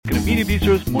Media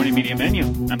Bistro's Morning Media Menu.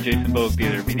 I'm Jason Bogue, the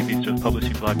editor of Media Bistro's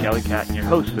publishing blog Gallicat, and your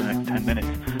host for the next 10 minutes.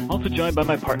 I'm also joined by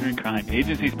my partner in crime,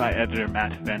 Agency Spy editor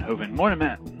Matt Van Hoven. Morning,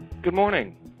 Matt. Good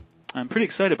morning. I'm pretty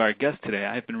excited about our guest today.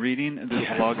 I've been reading this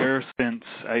blogger since,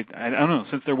 I don't know,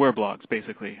 since there were blogs,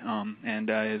 basically. And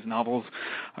his novels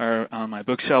are on my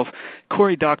bookshelf.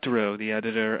 Cory Doctorow, the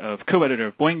co-editor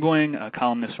of Boing Boing, a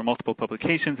columnist for multiple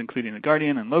publications, including The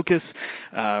Guardian and Locus.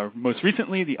 Most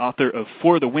recently, the author of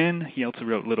For the Win. He also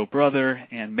wrote Little Brother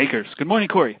and Makers. Good morning,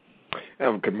 Cory.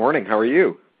 Good morning. How are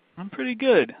you? I'm pretty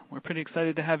good. We're pretty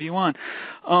excited to have you on.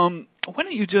 Why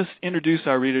don't you just introduce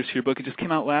our readers to your book? It just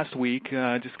came out last week.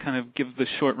 Just kind of give the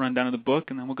short rundown of the book,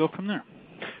 and then we'll go from there.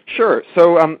 Sure.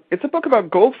 So it's a book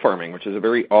about gold farming, which is a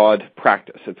very odd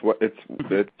practice.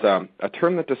 It's a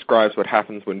term that describes what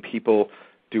happens when people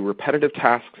do repetitive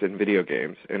tasks in video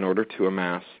games in order to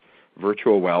amass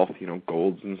virtual wealth,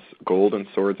 gold and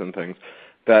swords and things,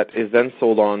 that is then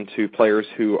sold on to players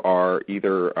who are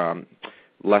either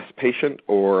less patient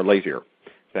or lazier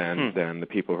than the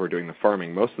people who are doing the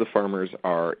farming. Most of the farmers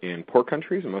are in poor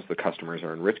countries, and most of the customers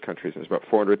are in rich countries. There's about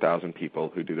 400,000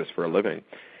 people who do this for a living.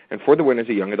 And For the Win is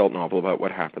a young adult novel about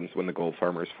what happens when the gold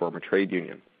farmers form a trade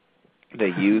union. They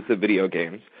use the video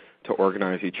games to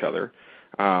organize each other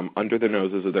under the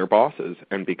noses of their bosses,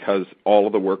 and because all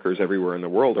of the workers everywhere in the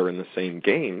world are in the same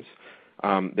games,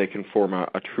 they can form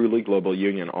a truly global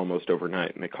union almost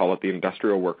overnight, and they call it the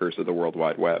industrial workers of the World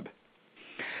Wide Web.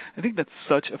 I think that's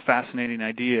such a fascinating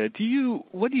idea.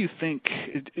 What do you think?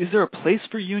 Is there a place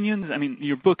for unions? I mean,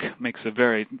 your book makes a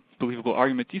very believable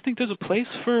argument. Do you think there's a place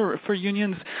for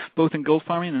unions, both in gold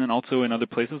farming and then also in other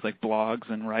places like blogs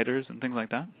and writers and things like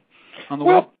that on the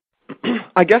web?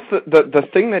 I guess the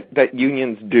thing that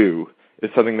unions do is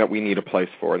something that we need a place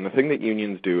for. And the thing that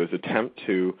unions do is attempt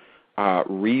to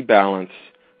rebalance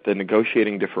the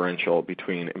negotiating differential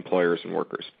between employers and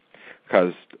workers.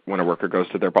 Because when a worker goes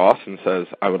to their boss and says,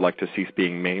 I would like to cease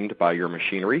being maimed by your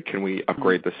machinery, can we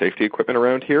upgrade the safety equipment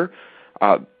around here?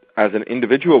 As an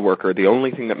individual worker, the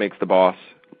only thing that makes the boss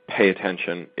pay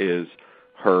attention is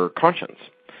her conscience.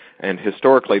 And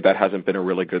historically, that hasn't been a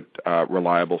really good,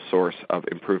 reliable source of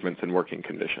improvements in working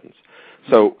conditions.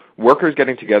 So workers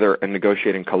getting together and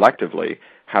negotiating collectively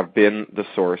have been the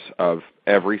source of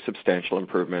every substantial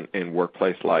improvement in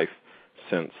workplace life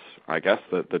since, I guess,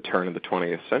 the turn of the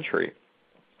 20th century.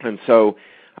 And so,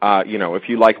 if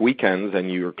you like weekends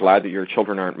and you're glad that your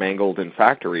children aren't mangled in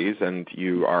factories and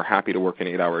you are happy to work an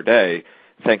 8-hour day,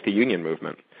 thank the union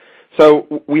movement.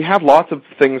 So we have lots of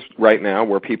things right now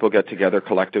where people get together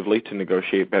collectively to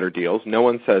negotiate better deals. No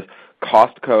one says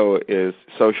Costco is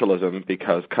socialism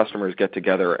because customers get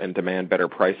together and demand better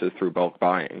prices through bulk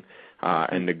buying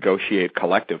and negotiate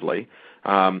collectively.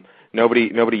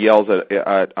 Nobody yells at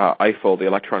EIFL, the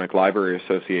Electronic Library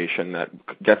Association, that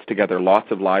gets together lots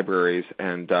of libraries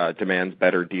and demands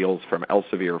better deals from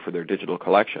Elsevier for their digital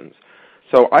collections.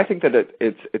 So I think that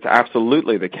it's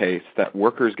absolutely the case that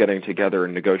workers getting together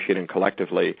and negotiating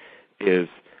collectively is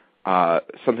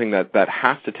something that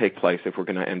has to take place if we're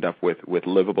going to end up with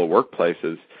livable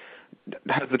workplaces.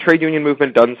 Has the trade union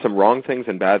movement done some wrong things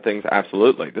and bad things?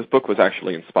 Absolutely. This book was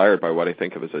actually inspired by what I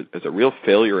think of as a real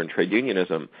failure in trade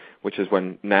unionism, which is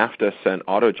when NAFTA sent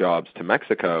auto jobs to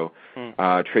Mexico,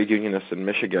 trade unionists in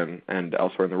Michigan and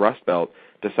elsewhere in the Rust Belt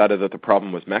decided that the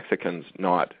problem was Mexicans,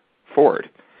 not Ford.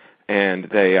 And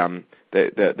the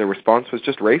response was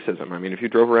just racism. I mean, if you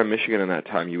drove around Michigan in that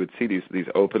time, you would see these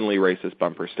openly racist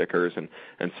bumper stickers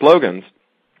and slogans.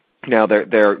 Now,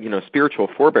 they're spiritual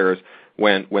forebears.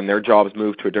 When their jobs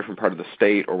moved to a different part of the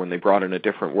state, or when they brought in a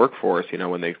different workforce,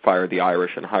 when they fired the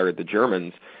Irish and hired the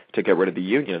Germans to get rid of the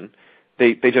union,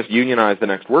 they just unionized the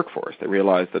next workforce. They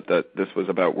realized that this was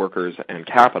about workers and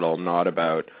capital, not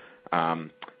about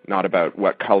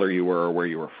what color you were or where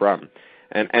you were from.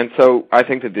 And so I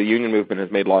think that the union movement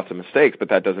has made lots of mistakes, but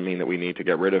that doesn't mean that we need to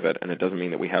get rid of it, and it doesn't mean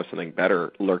that we have something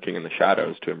better lurking in the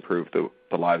shadows to improve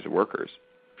the lives of workers.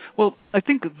 Well, I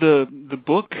think the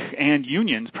book and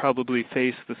unions probably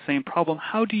face the same problem.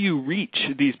 How do you reach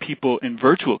these people in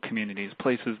virtual communities,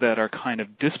 places that are kind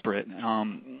of disparate?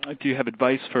 Do you have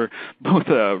advice for both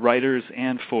writers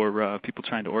and for people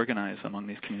trying to organize among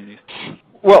these communities?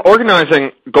 Well,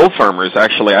 organizing gold farmers,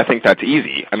 actually, I think that's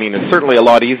easy. I mean, it's certainly a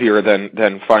lot easier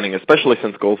than finding, especially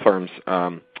since gold farms,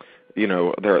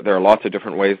 there are lots of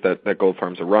different ways that gold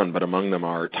farms are run, but among them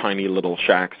are tiny little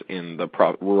shacks in the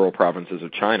rural provinces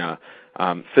of China.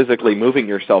 Physically moving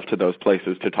yourself to those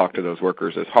places to talk to those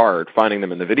workers is hard. Finding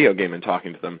them in the video game and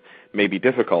talking to them may be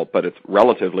difficult, but it's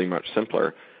relatively much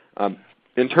simpler.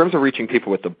 In terms of reaching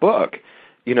people with the book,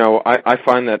 I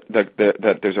find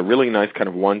that there's a really nice kind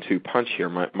of 1-2 punch here.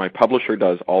 My publisher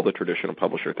does all the traditional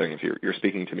publisher things. You're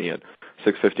speaking to me at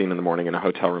 6:15 in the morning in a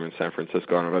hotel room in San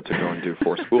Francisco. I'm about to go and do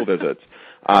 4 school visits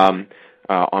on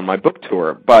my book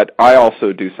tour. But I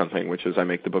also do something, which is I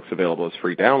make the books available as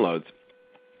free downloads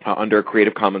under a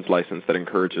Creative Commons license that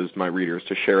encourages my readers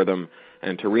to share them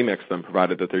and to remix them,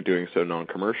 provided that they're doing so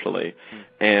non-commercially.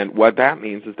 And what that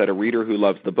means is that a reader who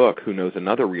loves the book, who knows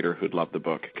another reader who'd love the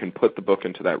book, can put the book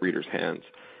into that reader's hands.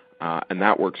 And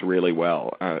that works really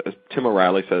well. As Tim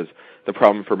O'Reilly says, the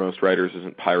problem for most writers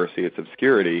isn't piracy, it's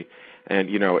obscurity. And,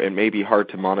 it may be hard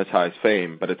to monetize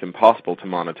fame, but it's impossible to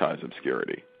monetize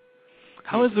obscurity.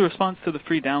 How has the response to the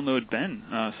free download been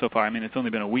so far? I mean, it's only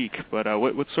been a week, but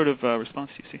what sort of response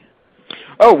do you see?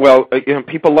 Oh, well,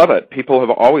 people love it. People have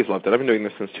always loved it. I've been doing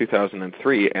this since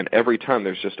 2003, and every time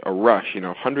there's just a rush,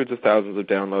 hundreds of thousands of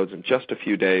downloads in just a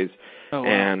few days. Oh,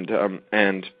 wow.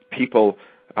 And people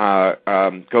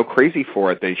go crazy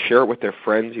for it. They share it with their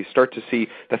friends. You start to see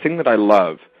the thing that I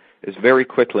love is very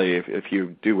quickly, if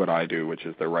you do what I do, which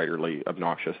is the writerly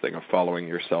obnoxious thing of following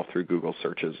yourself through Google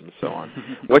searches and so on,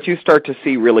 what you start to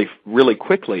see really, really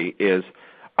quickly is,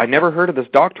 I never heard of this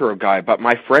Doctorow guy, but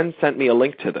my friend sent me a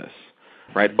link to this.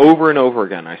 Right? Over and over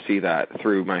again, I see that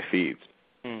through my feeds.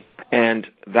 And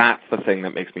that's the thing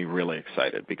that makes me really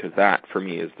excited, because that, for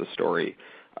me, is the story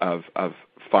of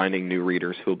finding new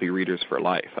readers who will be readers for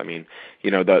life. I mean,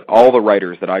 all the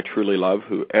writers that I truly love,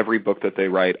 who every book that they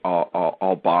write,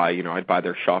 I'll buy. I'd buy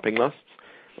their shopping lists.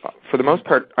 For the most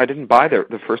part, I didn't buy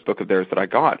the first book of theirs that I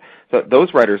got.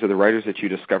 Those writers are the writers that you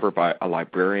discover by a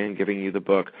librarian giving you the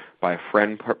book, by a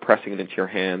friend pressing it into your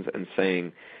hands and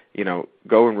saying,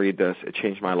 go and read this. It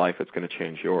changed my life. It's going to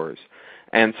change yours.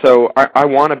 And so I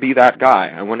want to be that guy.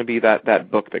 I want to be that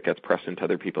book that gets pressed into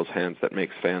other people's hands that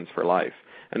makes fans for life.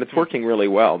 And it's working really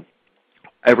well.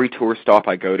 Every tour stop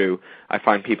I go to, I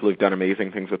find people who've done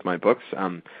amazing things with my books.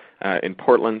 In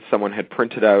Portland, someone had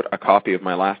printed out a copy of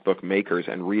my last book, Makers,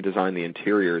 and redesigned the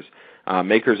interiors.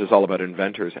 Makers is all about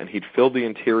inventors, and he'd filled the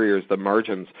interiors, the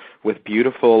margins, with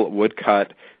beautiful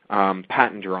woodcut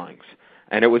patent drawings.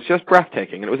 And it was just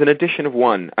breathtaking. And it was an edition of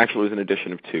 1. Actually, it was an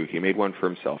edition of 2. He made one for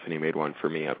himself, and he made one for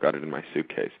me. I've got it in my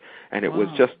suitcase. And it was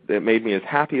just, it made me as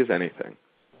happy as anything.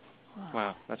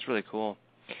 Wow, that's really cool.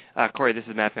 Corey, this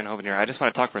is Matt Van Hoven here. I just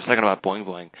want to talk for a second about Boing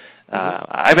Boing.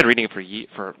 I've been reading it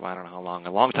for I don't know how long,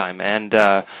 a long time. And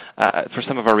for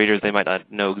some of our readers, they might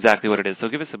not know exactly what it is. So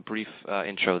give us a brief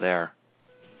intro there.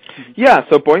 Yeah,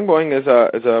 so Boing Boing is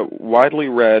a widely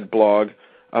read blog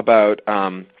about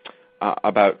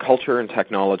culture and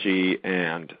technology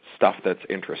and stuff that's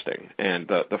interesting. And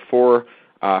the 4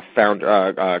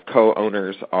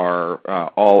 co-owners are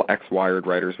all ex-Wired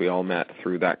writers. We all met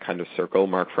through that kind of circle.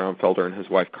 Mark Frauenfelder and his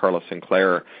wife Carla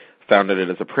Sinclair founded it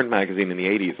as a print magazine in the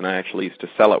 80s, and I actually used to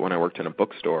sell it when I worked in a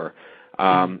bookstore.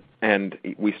 And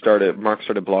Mark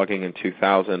started blogging in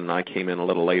 2000, and I came in a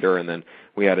little later, and then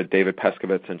we added David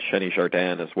Peskovitz and Shenny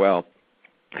Jardin as well.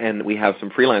 And we have some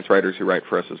freelance writers who write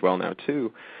for us as well now,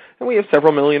 too. And we have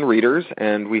several million readers,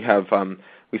 and we have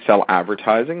we sell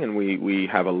advertising, and we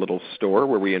have a little store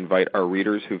where we invite our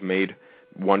readers who've made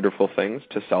wonderful things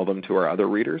to sell them to our other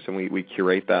readers, and we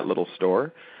curate that little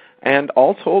store. And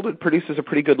all told, it produces a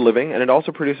pretty good living, and it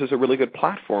also produces a really good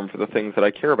platform for the things that I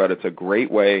care about. It's a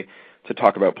great way to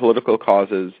talk about political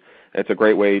causes. It's a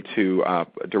great way to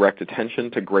direct attention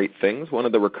to great things. One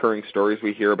of the recurring stories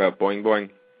we hear about Boing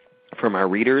Boing from our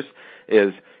readers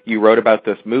is, you wrote about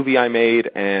this movie I made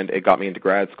and it got me into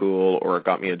grad school, or it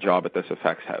got me a job at this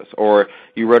effects house. Or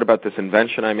you wrote about this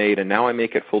invention I made and now I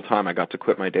make it full time. I got to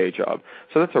quit my day job.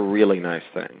 So that's a really nice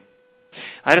thing.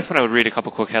 I just want to read a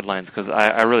couple quick headlines because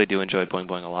I really do enjoy Boing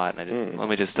Boing a lot. And let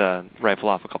me just rifle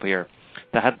off a couple here.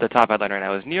 The top headline right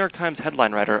now is New York Times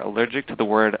headline writer allergic to the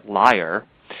word liar.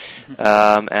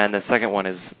 And the second one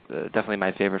is definitely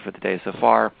my favorite for the day so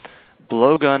far.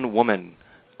 Blowgun woman.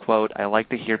 Quote, I like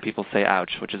to hear people say ouch,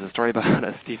 which is a story about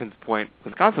a Stevens Point,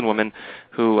 Wisconsin woman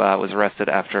who was arrested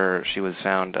after she was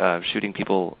found shooting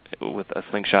people with a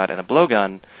slingshot and a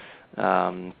blowgun.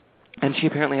 And she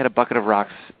apparently had a bucket of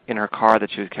rocks in her car that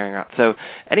she was carrying around. So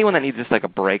anyone that needs just like a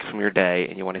break from your day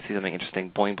and you want to see something interesting,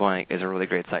 Boing Boing is a really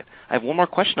great site. I have one more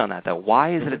question on that, though.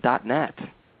 Why is it a .net?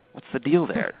 What's the deal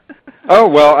there? Oh,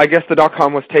 well, I guess the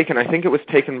 .com was taken. I think it was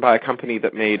taken by a company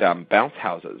that made bounce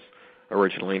houses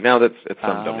originally. Now it's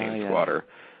some domain squatter.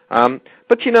 But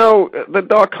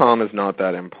the .com is not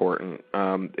that important.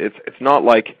 It's not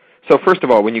like, so first of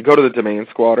all, when you go to the domain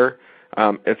squatter,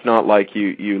 it's not like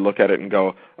you look at it and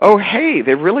go, oh, hey,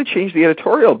 they've really changed the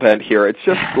editorial bent here. It's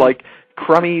just like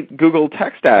crummy Google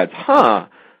text ads.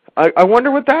 I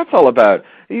wonder what that's all about.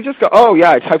 You just go, oh,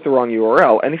 yeah, I typed the wrong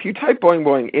URL. And if you type Boing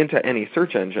Boing into any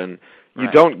search engine, you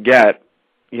don't get,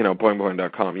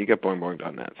 boingboing.com. You get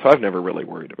boingboing.net. So I've never really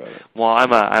worried about it. Well,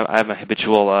 I'm a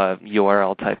habitual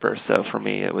URL typer, so for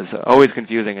me it was always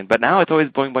confusing. But now it's always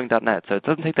boingboing.net, so it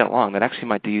doesn't take that long. That actually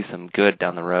might do you some good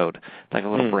down the road. It's like a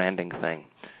little branding thing.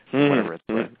 Whatever it's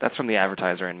worth. That's from the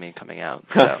advertiser in me coming out.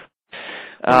 So.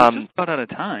 We're just about out of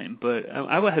time, but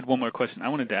I had one more question. I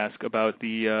wanted to ask about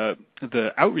the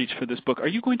outreach for this book. Are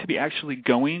you going to be actually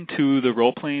going to the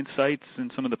role-playing sites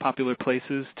and some of the popular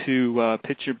places to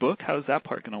pitch your book? How's that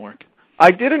part going to work? I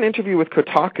did an interview with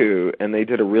Kotaku, and they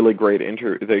did a really great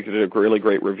They did a really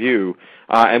great review,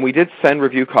 and we did send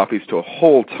review copies to a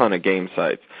whole ton of game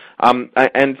sites.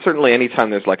 And certainly, anytime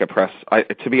there's like a press,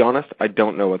 to be honest, I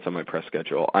don't know what's on my press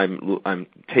schedule. I'm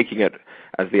taking it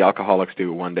as the alcoholics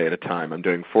do, one day at a time. I'm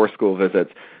doing 4 school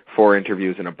visits, 4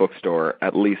 interviews in a bookstore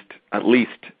at least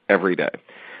every day.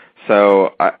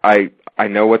 So I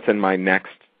know what's in my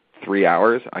next 3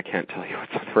 hours. I can't tell you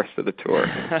what's on the rest of the tour.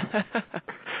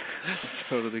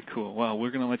 Totally cool. Well,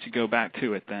 we're going to let you go back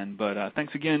to it then. But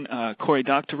thanks again, Cory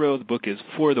Doctorow. The book is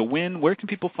For the Win. Where can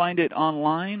people find it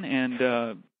online?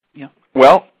 And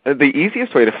Well, the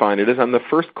easiest way to find it is on the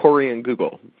first Cory in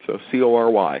Google, so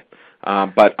Cory.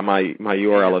 But my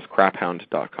URL is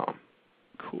craphound.com.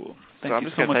 Cool. So I'm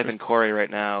just going to type in Cory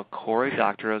right now. Cory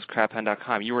Doctorow's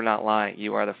craphound.com. You were not lying.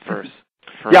 You are the first.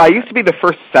 Yeah, I used to be the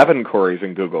first 7 Corys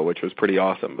in Google, which was pretty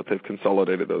awesome, but they've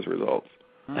consolidated those results.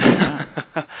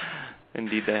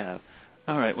 Indeed they have.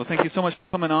 All right. Well, thank you so much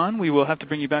for coming on. We will have to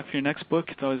bring you back for your next book.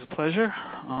 It's always a pleasure.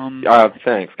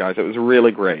 Thanks, guys. It was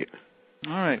really great.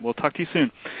 All right. We'll talk to you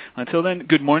soon. Until then,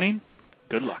 good morning.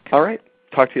 Good luck. All right.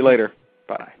 Talk to you later.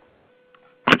 Bye.